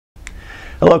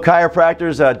Hello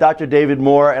chiropractors, Dr. David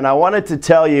Moore, and I wanted to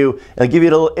tell you and give you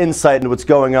a little insight into what's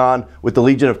going on with the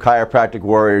Legion of Chiropractic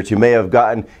Warriors. You may have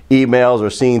gotten emails or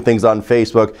seen things on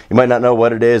Facebook. You might not know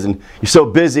what it is, and you're so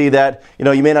busy that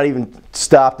you may not even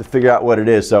stop to figure out what it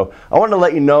is. So I wanted to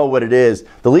let you know what it is.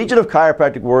 The Legion of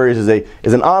Chiropractic Warriors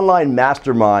is an online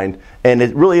mastermind, and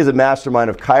it really is a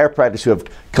mastermind of chiropractors who have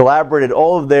collaborated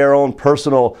all of their own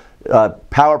personal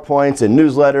PowerPoints and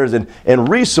newsletters and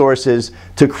resources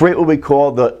to create what we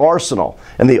call the arsenal.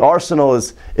 And the arsenal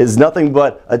is nothing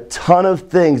but a ton of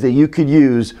things that you could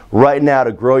use right now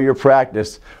to grow your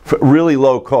practice for really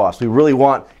low cost. We really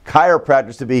want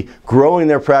chiropractors to be growing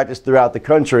their practice throughout the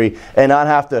country and not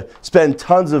have to spend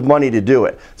tons of money to do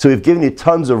it. So we've given you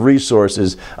tons of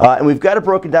resources, and we've got it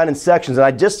broken down in sections. And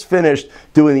I just finished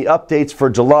doing the updates for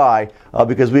July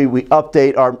because we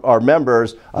update our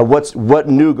members what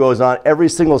new goes on. Every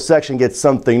single section gets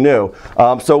something new.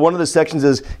 So one of the sections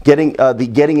is the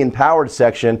Getting Empowered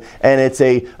section, and it's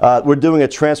we're doing a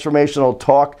transformational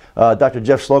talk. Dr.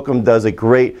 Jeff Slocum does a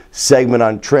great segment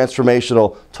on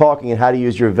transformational talking and how to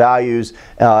use your values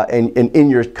and in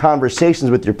your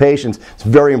conversations with your patients. It's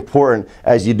very important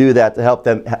as you do that to help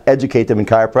them, educate them in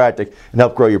chiropractic and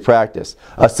help grow your practice.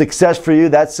 Success for You,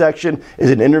 that section is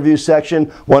an interview section.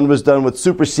 One was done with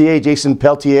Super CA Jason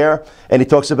Peltier, and he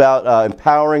talks about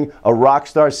empowering a rock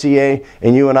star CA,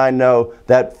 and you and I know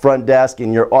that front desk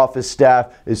and your office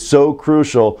staff is so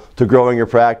crucial to growing your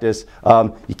practice.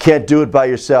 You can't do it by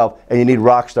yourself, and you need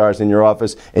rock stars in your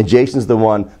office, and Jason's the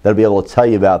one that'll be able to tell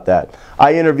you about that.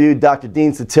 I interviewed Dr.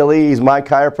 Dean Satilli. He's my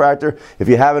chiropractor. If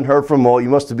you haven't heard from him, well, you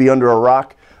must be under a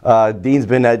rock. Dean's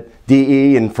been at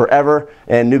DE and forever,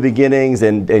 and New Beginnings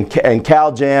and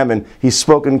Cal Jam, and he's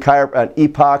spoken at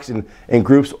epochs and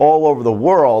groups all over the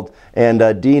world.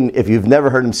 And Dean, if you've never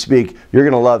heard him speak, you're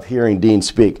going to love hearing Dean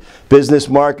speak. Business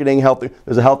marketing, health.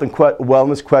 There's a health and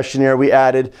wellness questionnaire we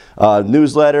added.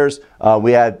 Newsletters.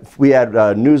 We had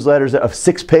newsletters, a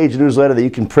 6-page newsletter that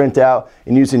you can print out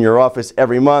and use in your office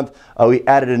every month. We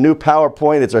added a new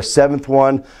PowerPoint. It's our 7th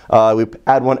one. We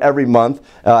add one every month.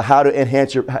 How to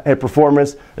enhance your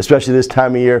performance, especially this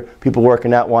time of year. People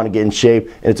working out want to get in shape,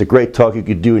 and it's a great talk you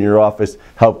could do in your office,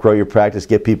 help grow your practice,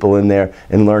 get people in there,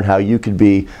 and learn how you could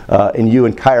be, and you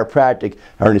in chiropractic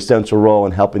are an essential role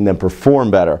in helping them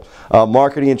perform better.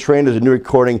 Marketing and training, there's a new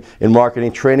recording in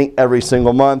marketing training every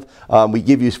single month. We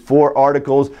give you 4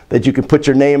 articles that you can put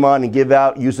your name on and give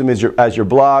out, use them as your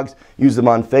blogs, use them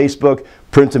on Facebook,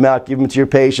 print them out, give them to your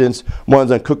patients.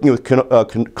 One's on cooking with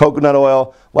coconut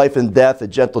oil, life and death, a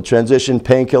gentle transition,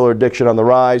 painkiller addiction on the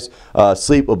rise,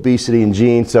 sleep, obesity, and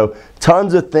genes. So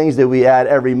tons of things that we add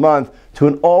every month to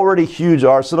an already huge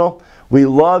arsenal. We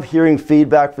love hearing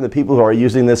feedback from the people who are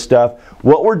using this stuff.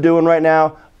 What we're doing right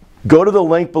now, go to the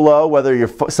link below, whether you're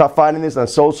finding this on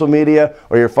social media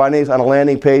or you're finding this on a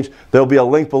landing page, there'll be a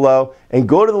link below, and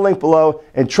go to the link below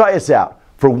and try us out.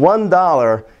 For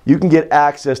 $1, you can get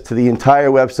access to the entire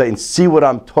website and see what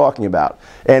I'm talking about.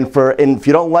 And if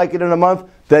you don't like it in a month,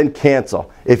 then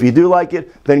cancel. If you do like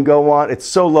it, then go on. It's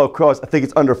so low cost. I think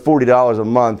it's under $40 a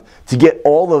month to get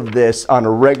all of this on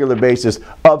a regular basis,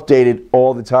 updated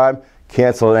all the time.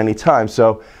 Cancel at any time.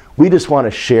 So we just want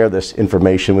to share this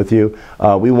information with you.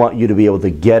 We want you to be able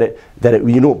to get it, that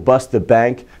you don't bust the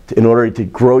bank in order to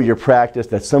grow your practice,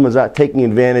 that someone's not taking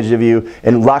advantage of you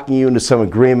and locking you into some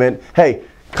agreement. Hey,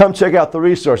 come check out the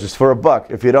resources for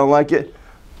 $1. If you don't like it,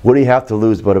 what do you have to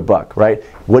lose but $1, right?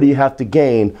 What do you have to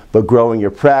gain but growing your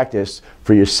practice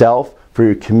for yourself, for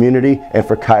your community, and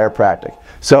for chiropractic?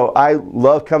 So I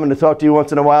love coming to talk to you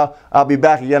once in a while. I'll be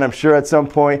back again, I'm sure, at some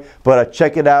point, but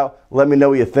check it out. Let me know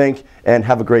what you think, and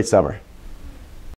have a great summer.